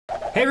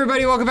Hey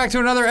everybody, welcome back to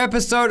another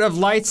episode of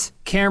Lights,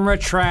 Camera,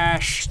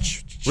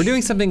 Trash. We're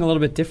doing something a little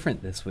bit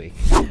different this week.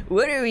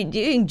 What are we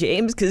doing,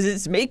 James? Because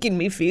it's making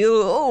me feel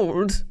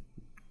old.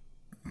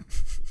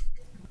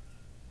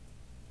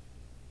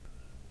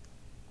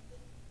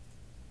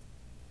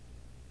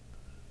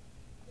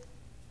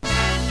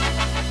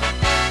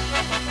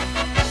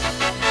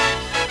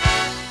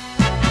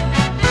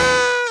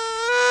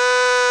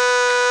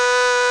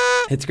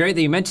 It's great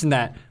that you mentioned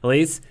that,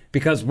 Elise,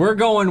 because we're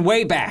going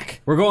way back.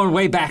 We're going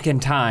way back in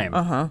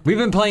time. We've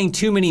been playing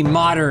too many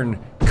modern,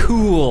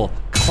 cool,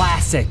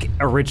 classic,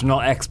 original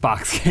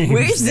Xbox games.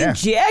 Where's the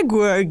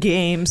Jaguar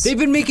games? They've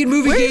been making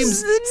movie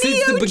games the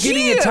since the Neo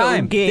beginning of Geo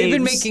time. games? They've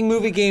been making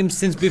movie games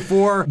since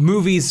before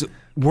movies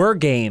were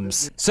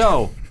games.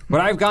 So, what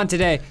I've done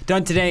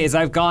today is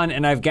I've gone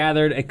and I've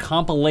gathered a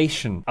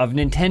compilation of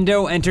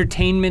Nintendo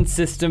Entertainment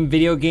System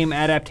video game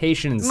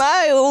adaptations.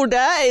 My old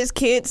eyes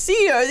can't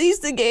see. Are these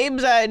the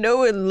games I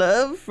know and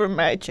love from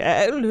my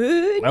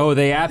childhood? Oh,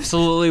 they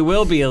absolutely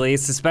will be,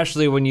 Elise,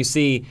 especially when you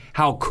see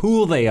how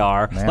cool they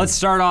are. Man. Let's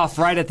start off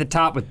right at the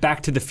top with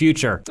Back to the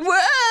Future.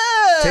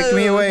 Whoa! Take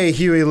me away,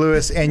 Huey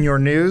Lewis, and your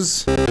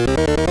news.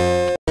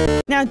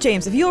 Now,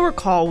 James, if you'll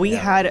recall, we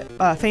had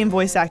famed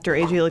voice actor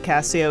AJ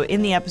Locascio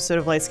in the episode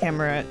of Lights,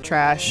 Camera,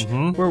 Trash,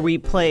 where we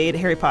played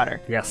Harry Potter.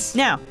 Yes.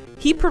 Now,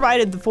 he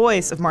provided the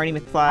voice of Marty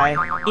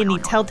McFly in the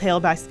Telltale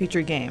Back to the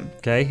Future game.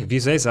 Okay, if you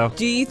say so.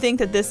 Do you think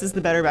that this is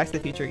the better Back to the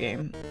Future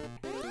game?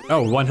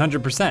 Oh,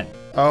 100%.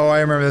 Oh,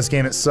 I remember this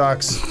game. It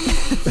sucks.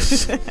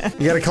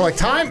 You gotta collect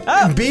time,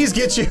 and bees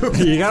get you.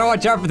 You gotta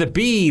watch out for the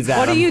bees,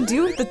 Adam. What do you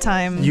do with the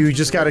time? You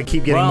just gotta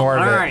keep getting more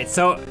of it. All right,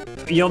 so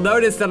you'll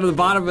notice that on the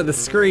bottom of the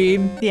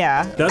screen,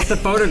 Yeah. that's the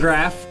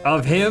photograph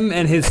of him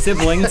and his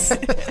siblings.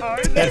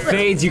 That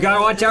fades. You gotta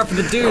watch out for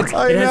the dudes.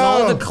 I It has all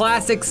know. the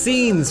classic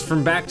scenes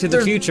from Back to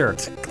the Future.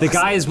 The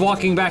guy is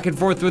walking back and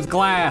forth with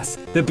glass.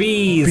 The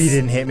bees. Bee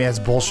didn't hit me. That's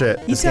bullshit.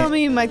 You This tell game-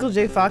 me Michael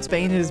J. Fox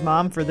banged his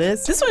mom for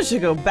this? This one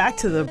should go back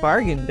to the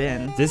bargain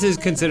bin. This is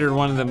considered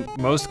one of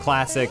the most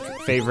classic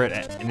favorite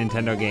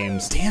Nintendo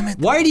games. Damn it.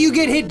 Why do you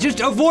get hit?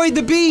 Just avoid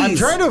the bees. I'm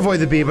trying to avoid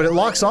the bee, but it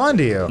locks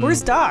onto you.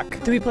 Where's Doc?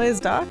 Do we play as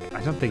Doc?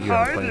 I don't think you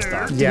have to play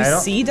Star. Do Yeah, I we don't-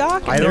 see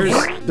Doc? I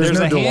don't. There's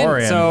no a hint.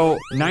 DeLorean. So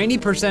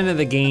 90% of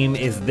the game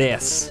is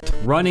this,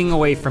 running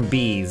away from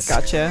bees.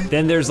 Gotcha.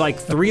 Then there's like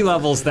 3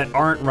 levels that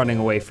aren't running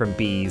away from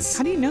bees.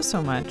 How do you know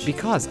so much?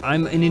 Because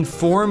I'm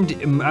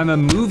I'm a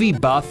movie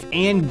buff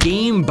and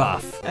game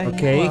buff,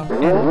 okay?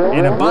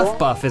 And a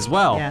buff as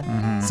well.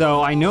 Yeah.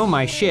 So I know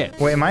my shit.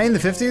 Wait, am I in the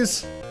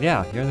 50s?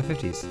 Yeah, you're in the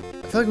 50s.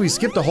 I feel like we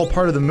skipped a whole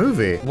part of the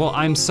movie. Well,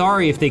 I'm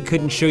sorry if they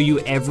couldn't show you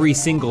every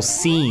single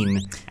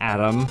scene,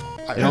 Adam.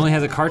 It only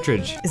has a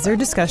cartridge. Is there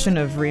discussion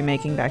of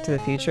remaking Back to the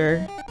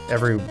Future?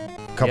 Every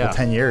couple Yeah.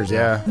 10 years,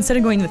 yeah. Instead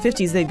of going to the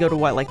 50s, they'd go to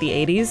what, like the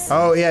 80s?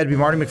 Oh yeah, it'd be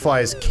Marty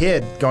McFly's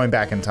kid going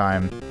back in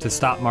time. To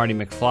stop Marty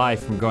McFly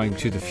from going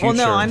to the future. Well,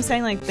 no, I'm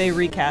saying like they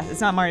recast.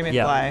 It's not Marty McFly.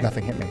 Yeah.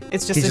 Nothing hit me.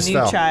 It's He just a new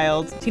fell.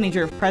 child,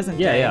 teenager of present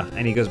Yeah, day. yeah,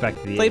 and he goes back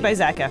to the Played by 80s.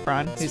 Zac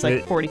Efron, who's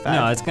like 45.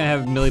 No, it's gonna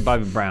have Millie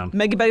Bobby Brown.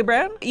 Muggy Buggy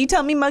Brown? You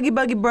tell me Muggy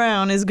Buggy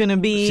Brown is gonna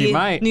be She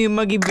might. new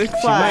Muggy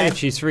McFly. She might if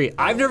she's free.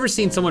 I've never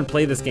seen someone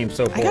play this game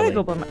so poorly. I gotta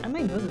go, but I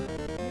might lose it.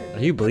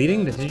 Are you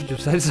bleeding? Did you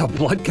just, I saw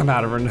blood come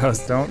out of her nose.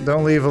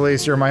 Don't leave,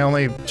 Elise. You're my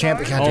only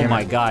champion. God Oh damn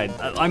my it. god.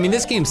 I mean,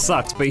 this game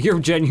sucks, but you're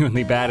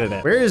genuinely bad at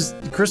it. Where is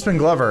Crispin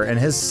Glover and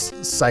his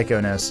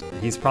psychoness?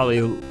 He's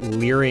probably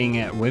leering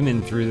at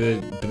women through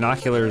the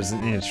binoculars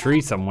in a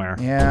tree somewhere.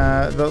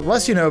 Yeah, the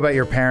less you know about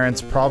your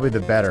parents, probably the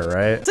better,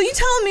 right? So you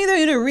telling me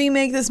they're gonna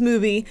remake this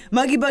movie?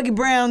 Muggy Buggy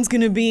Brown's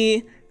gonna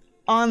be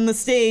on the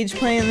stage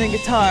playing the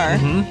guitar,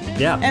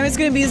 Yeah. and it's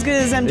gonna be as good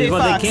as MJ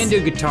Well, Fox. they can do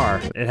guitar.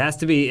 It has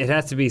to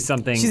be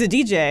something. She's a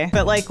DJ,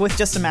 but like with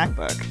just a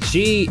MacBook.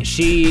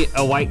 She,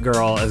 a white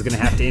girl, is gonna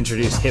have to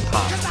introduce hip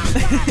hop.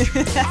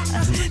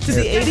 To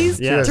the 80s?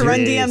 Yeah, To to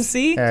Run the 80s.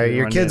 DMC?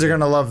 Your Run kids it. are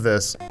gonna love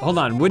this. Hold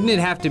on, wouldn't it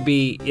have to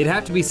be? It'd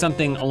have to be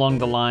something along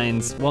the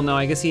lines. Well, no,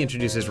 I guess he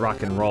introduces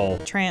rock and roll.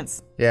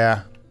 Trance.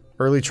 Yeah,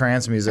 early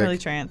trance music. Early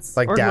trance.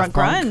 Like or Daft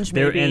Punk. grunge,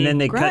 There, maybe. and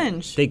then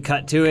grunge. they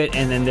cut to it,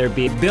 and then there'd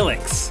be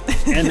Billix,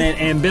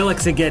 and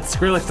Billix would get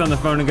Skrillex on the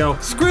phone and go,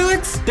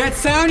 Skrillex, that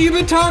sound you've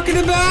been talking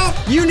about,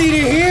 you need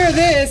to hear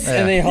this,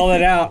 and they hold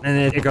it out, and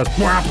then it goes.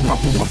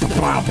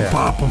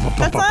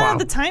 That's not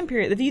the time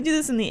period. If you do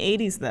this in the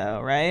 80s, though,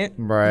 right?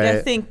 Right.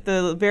 I think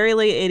the very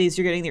late 80s,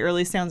 you're getting the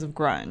early sounds of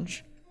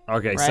grunge.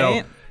 Okay, Right?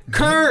 so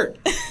Kurt,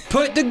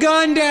 put the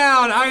gun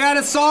down. I got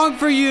a song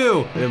for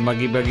you. The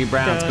Muggy Buggy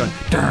Brown's going.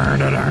 Dun,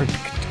 dun, dun,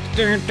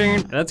 dun,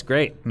 dun. That's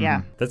great.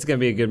 Yeah. That's gonna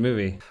be a good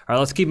movie. All right,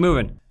 let's keep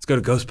moving. Let's go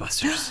to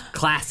Ghostbusters.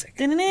 Classic.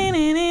 They'll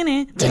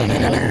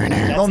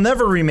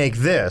never remake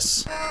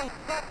this.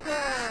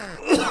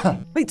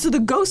 Wait, so the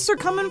ghosts are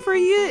coming for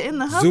you in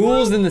the hub?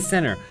 Zool's in the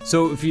center.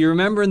 So if you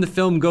remember in the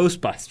film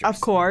Ghostbusters,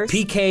 Of course.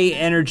 PK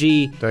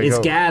energy There you is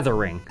go.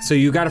 gathering. So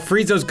you gotta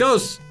freeze those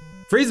ghosts.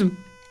 Freeze them.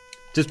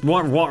 Just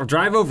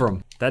drive over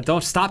them.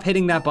 Don't stop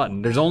hitting that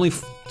button. There's only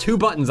 2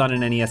 buttons on an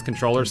NES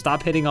controller.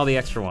 Stop hitting all the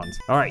extra ones.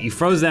 All right, you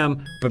froze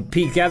them, but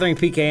gathering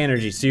PK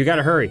energy, so you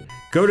gotta hurry.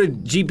 Go to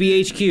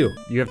GBHQ.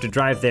 You have to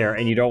drive there,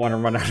 and you don't want to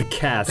run out of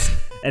gas.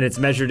 And it's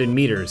measured in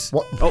meters.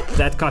 What? Oh,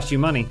 that cost you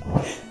money.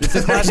 It's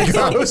a classic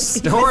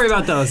Ghost. Don't worry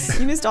about those.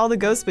 You missed all the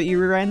ghosts, but you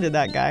rear-ended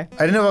that guy. I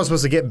didn't know if I was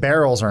supposed to get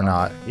barrels or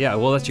not. Yeah,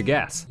 well, that's your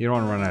gas. You don't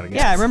want to run out of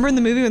gas. Yeah, remember in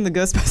the movie when the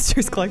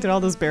Ghostbusters collected all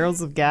those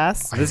barrels of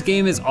gas? This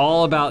game is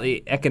all about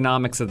the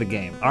economics of the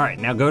game. All right,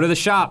 now go to the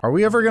shop. Are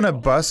we ever gonna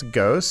bust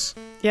ghosts?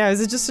 Yeah,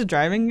 is it just a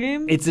driving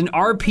game? It's an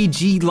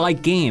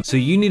RPG-like game. So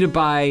you need to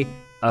buy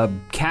a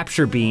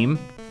capture beam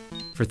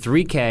for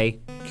 3K.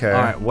 Okay.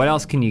 All right, what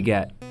else can you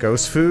get?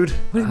 Ghost food?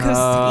 What do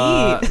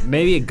ghosts eat?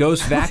 Maybe a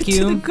ghost What do the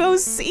vacuum?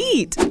 ghosts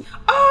eat?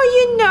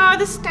 Oh, you know,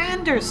 the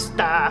standard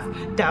stuff.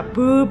 The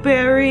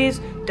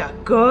blueberries, the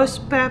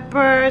ghost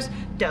peppers,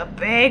 the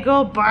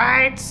bagel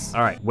bites.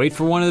 All right, wait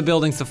for one of the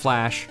buildings to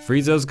flash.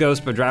 Freeze those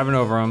ghosts by driving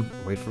over them.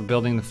 Wait for a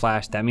building to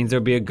flash. That means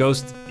there'll be a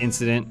ghost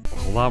incident.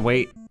 Hold on,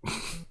 wait.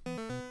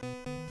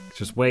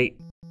 Just wait.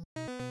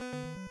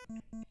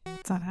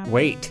 It's not happening.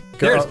 Wait.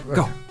 Go. There's,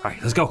 go. All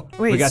right, let's go.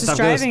 Wait, we gotta it's just stop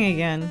ghosts. driving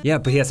again. Yeah,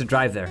 but he has to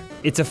drive there.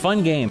 It's a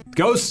fun game.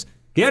 Ghosts,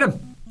 get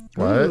him.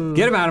 What?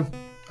 Get him,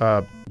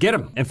 Adam. Get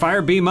him and fire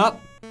a beam up.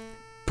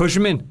 Push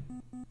him in.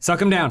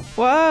 Suck him down.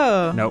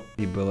 Whoa. Nope,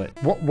 you blew it.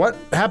 What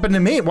happened to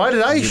me? Why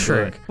did I You blew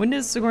shrink? it. When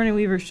did Sigourney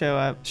Weaver show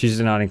up? She's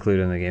not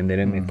included in the game. They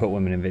didn't put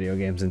women in video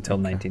games until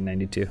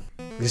 1992.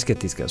 Just get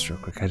these ghosts real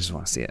quick. I just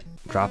want to see it.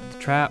 Drop the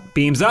trap.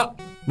 Beams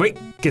up. Wait,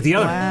 get the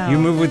other. Wow. You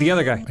move with the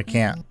other guy. I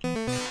can't.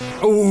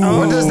 Ooh,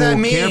 What does that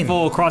mean?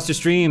 Careful, across the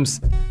streams.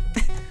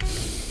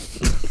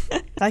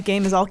 That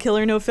game is all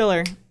killer, no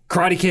filler.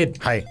 Karate Kid.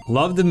 Hi.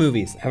 Love the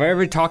movies. Have I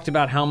ever talked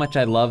about how much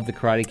I love the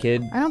Karate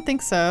Kid? I don't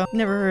think so.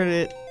 Never heard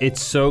it.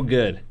 It's so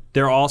good.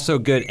 They're all so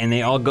good, and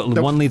they all go.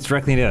 One leads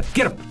directly into.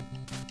 Get him.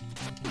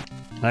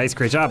 Nice,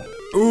 great job.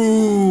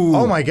 Ooh.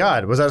 Oh my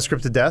God, was that a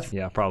scripted death?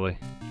 Yeah, probably.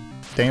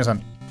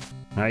 Danielson.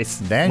 Nice.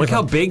 Daniel. Look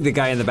how big the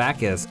guy in the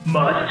back is.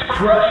 Must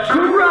crush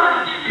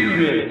karate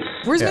students.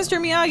 Where's Yeah. Mr.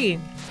 Miyagi?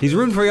 He's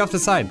rooting for you off the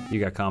side. You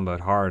got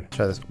comboed hard.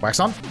 Try this. Wax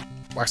on,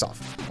 wax off.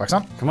 Wax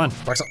on, Come on.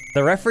 wax off.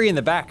 The referee in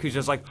the back who's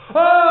just like,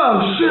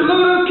 Oh shit, look at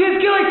those kids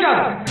kill each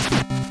other.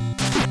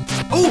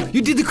 oh,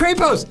 you did the crane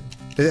pose.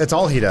 It's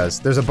all he does.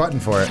 There's a button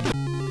for it.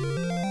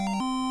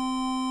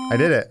 I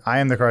did it. I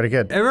am the Karate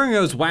Kid. Everyone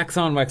goes wax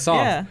on, wax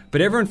off, Yeah.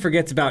 but everyone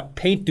forgets about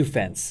paint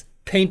defense.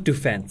 Paint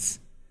defense.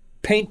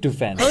 Paint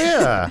defense. Oh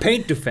yeah.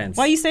 Paint defense.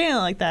 Why are you saying it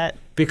like that?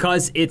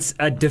 Because it's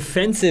a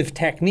defensive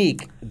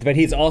technique, but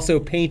he's also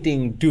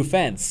painting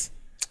defense.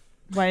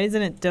 Why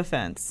isn't it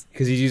defense?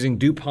 Because he's using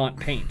DuPont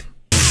paint.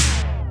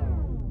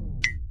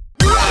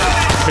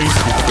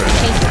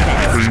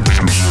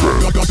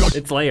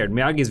 It's layered.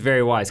 Miyagi's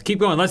very wise. Keep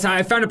going.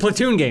 I found a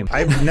platoon game.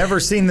 I've never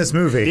seen this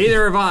movie.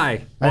 Neither have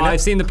I. Well, know-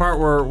 I've seen the part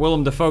where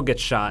Willem Dafoe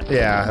gets shot.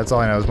 Yeah, that's all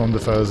I know is Willem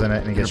Dafoe's in it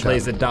and he gets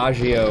Plays shot.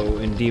 Adagio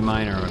in D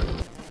minor.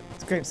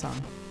 It's a great song.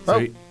 So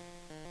Oh.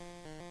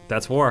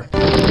 That's war.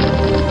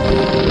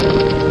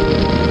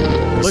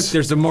 Look,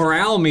 there's a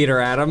morale meter,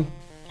 Adam.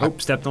 Oh,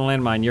 stepped on a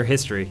landmine. Your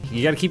history.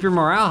 You gotta keep your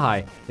morale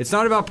high. It's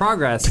not about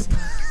progress.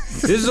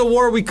 This is a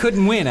war we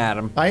couldn't win,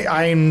 Adam.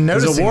 I'm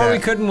This noticing is a war that. we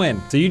couldn't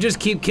win. So you just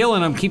keep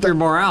killing them, keep your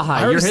morale high. I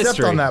Your already history.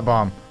 stepped on that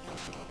bomb.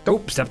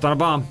 Oh, stepped on a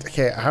bomb.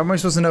 Okay, how am I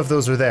supposed to know if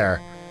those are there?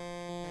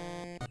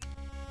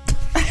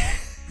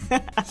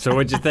 So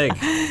what'd you think?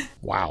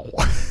 Wow.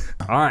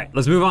 All right,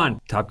 let's move on.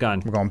 Top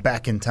Gun. We're going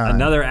back in time.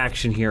 Another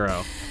action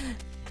hero.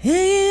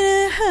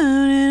 Is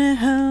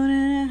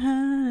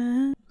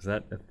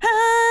that?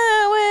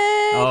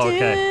 Oh,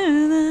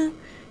 okay.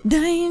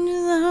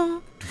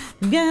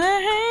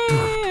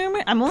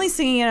 I'm only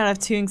singing it out of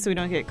tune so we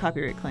don't get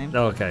copyright claim.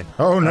 Oh, okay.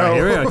 Oh no. All right,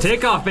 here we go.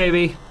 Take off,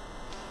 baby.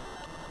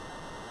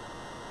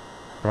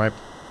 Am I-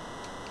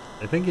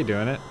 I think you're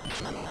doing it.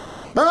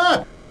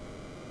 Ah!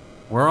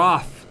 We're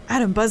off.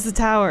 Adam, buzz the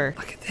tower.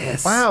 Look at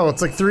this. Wow,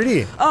 it's like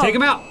 3D. Oh, Take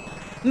him out.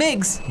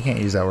 Migs. You can't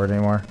use that word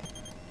anymore.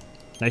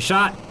 Nice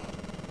shot.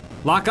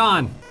 Lock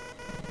on.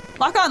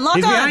 Lock on, lock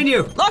He's on. behind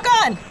you. Lock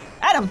on.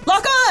 Adam,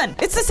 lock on.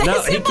 It's the second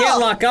No, he symbol. can't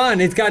lock on.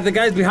 He's got the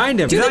guys behind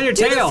him. Do He's the, on your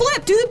do tail. the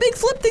flip. Do the big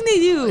flip thing they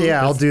do.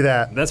 Yeah, I'll do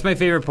that. That's my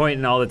favorite point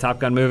in all the Top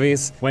Gun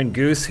movies. When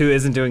Goose, who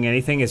isn't doing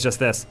anything, is just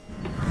this.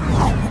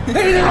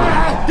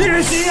 Did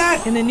you see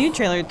that? In the new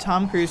trailer,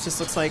 Tom Cruise just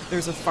looks like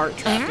there's a fart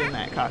trapped in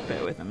that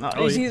cockpit with him.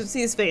 Oh, You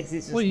see his face.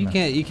 He's just. Well, you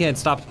can't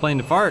stop the plane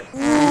to fart.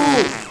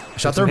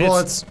 Shot some their hits.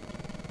 bullets.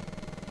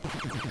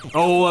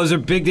 Oh, those are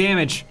big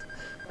damage.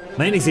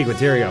 Landing sequence,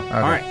 here we go.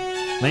 All right,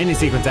 landing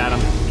sequence, Adam.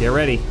 Get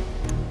ready.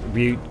 Are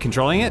you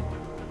controlling it?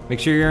 Make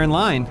sure you're in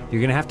line.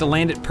 You're gonna have to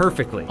land it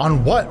perfectly.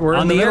 On what? We're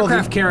On in the the middle of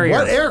aircraft carrier.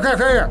 What aircraft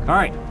carrier? All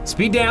right,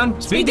 speed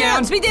down, speed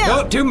down. Speed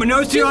down. No,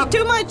 nose two up.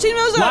 Too much. Two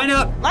nose up. Line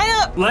up. Line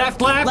up.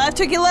 Left, left. Left,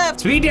 took you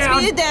left. Speed down.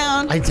 Speed it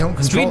down. I don't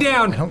control. Speed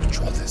down. I don't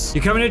control this.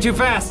 You're coming in too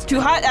fast.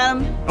 Too hot,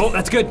 Adam. Oh,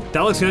 that's good.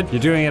 That looks good.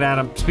 You're doing it,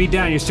 Adam. Speed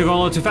down. You're still going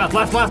a little too fast.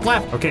 Left, left,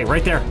 left. Okay,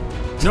 right there.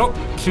 Nope.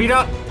 Speed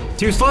up.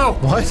 Too slow.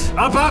 What?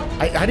 Up, up.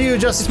 How do you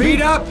adjust speed?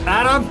 Speed up,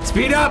 Adam.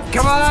 Speed up.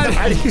 Come on.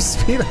 How do you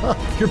speed up?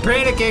 You're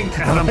panicking.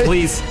 Adam,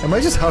 please. Am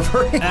I just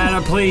hovering?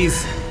 Adam,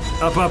 please.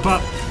 Up, up,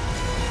 up.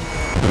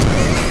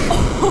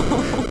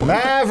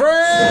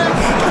 Maverick!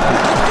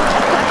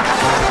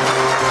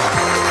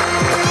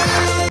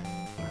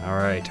 All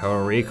right,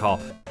 Total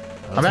Recall.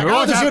 I'm not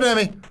going to shoot at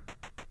me.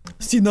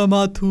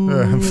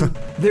 Cinematu.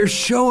 They're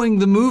showing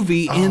the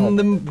movie in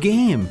the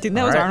game. Think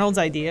that was Arnold's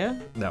idea?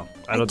 No,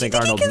 I don't think Do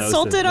you Arnold he knows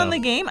consulted it, on no. the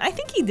game? I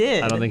think he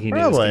did. I don't think he knew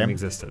Probably. this game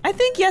existed. I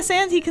think yes,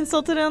 and he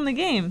consulted on the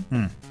game.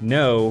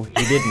 No,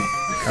 he didn't.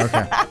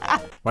 Okay.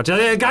 Watch out,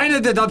 the guy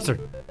in the dumpster.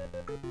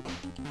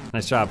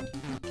 Nice job.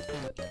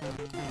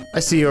 I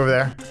see you over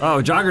there.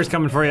 Oh, Jogger's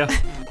coming for you.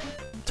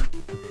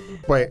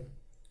 Wait.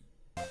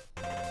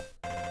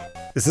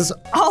 Is this?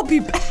 I'll be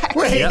back.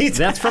 Wait. Yep,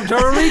 that's from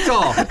Total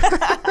Recall.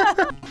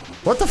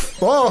 What the?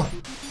 Whoa.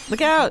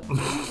 Look out.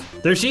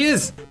 There she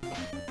is.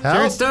 Sharon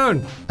Help.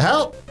 Stone.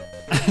 Help.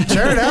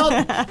 Sharon,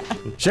 help.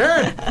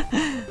 Sharon.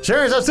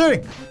 Sharon, stop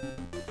shooting.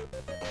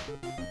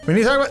 We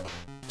need to talk about.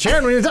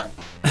 Sharon, we need to talk.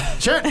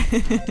 Sharon,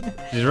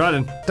 She's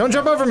running. don't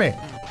jump over me.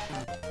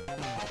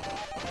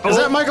 Is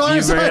that Michael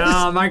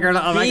Ironside? Michael You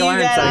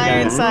got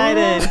Ironside.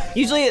 iron-sided.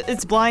 Usually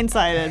it's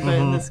blind-sided, but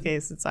in this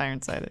case it's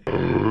iron-sided. All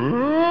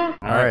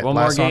right, one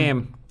more last one.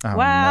 game. Oh,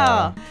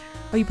 Wow.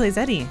 Oh, you play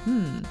Zeddy.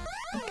 No.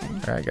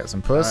 All right, got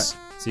some puss.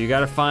 So you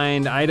gotta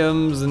find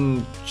items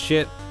and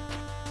shit.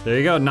 There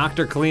you go, knocked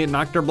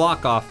her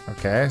block off.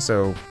 Okay,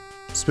 so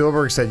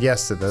Spielberg said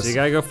yes to this. So you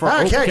gotta go for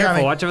Ah, cat got careful,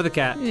 me. watch over the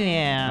cat.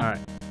 Yeah. All right,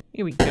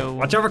 Here we go.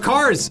 watch over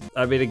cars.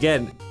 I mean,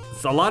 again,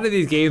 a lot of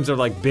these games are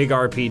like big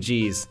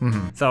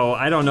RPGs. So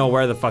I don't know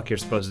where the fuck you're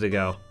supposed to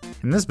go.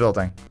 In this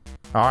building.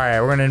 All right,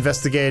 we're gonna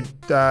investigate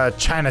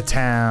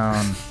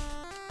Chinatown.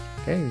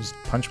 Okay, just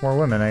punch more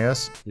women, I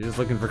guess. You're just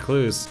looking for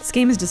clues. This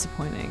game is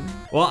disappointing.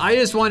 Well, I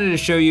just wanted to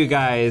show you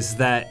guys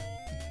that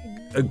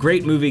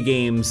great movie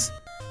games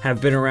have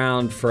been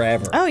around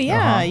forever. Oh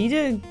yeah, you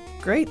did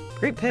great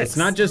picks. It's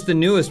not just the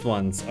newest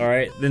ones, all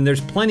right? Then there's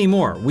plenty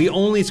more. We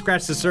only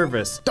scratched the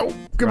surface. Oh,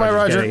 goodbye,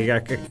 Roger. He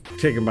got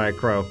taken by a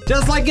crow.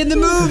 Just like in the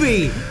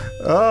movie.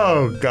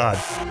 Oh, God.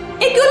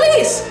 Hey,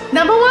 Ghoulies!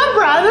 #1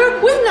 brother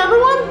with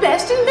 #1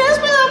 best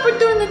investment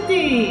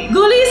opportunity!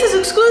 Ghoulies has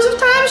exclusive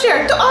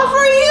timeshare to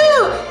offer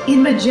you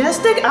in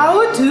majestic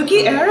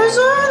Ahwatukee,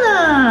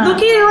 Arizona!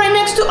 Located right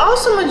next to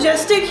also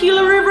majestic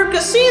Gila River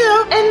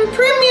Casino and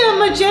premium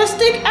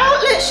majestic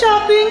outlet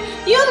shopping,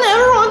 you'll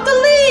never want to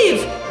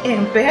leave!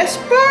 And best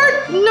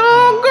part,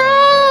 no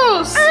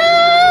ghosts!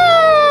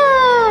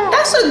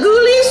 That's a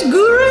Ghoulies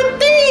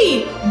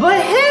guarantee!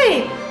 But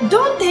hey,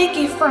 don't take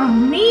it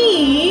from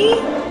me!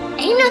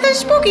 Ain't nothing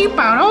spooky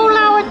about old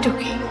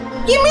Ahwatukee.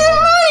 Give me the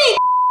money!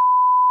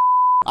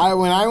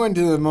 When I went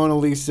to the Mona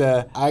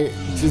Lisa, I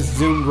just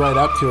zoomed right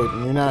up to it,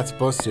 and you're not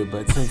supposed to,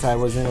 but since I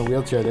was in a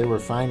wheelchair, they were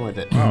fine with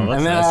it. And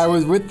then nice. I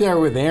was with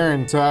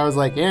Aaron, so I was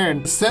like,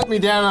 Aaron, set me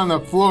down on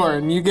the floor,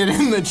 and you get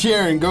in the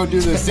chair and go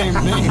do the same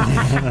thing.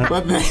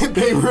 But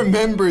they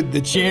remembered the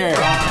chair.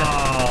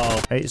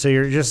 Hey, so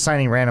you're just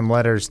signing random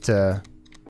letters to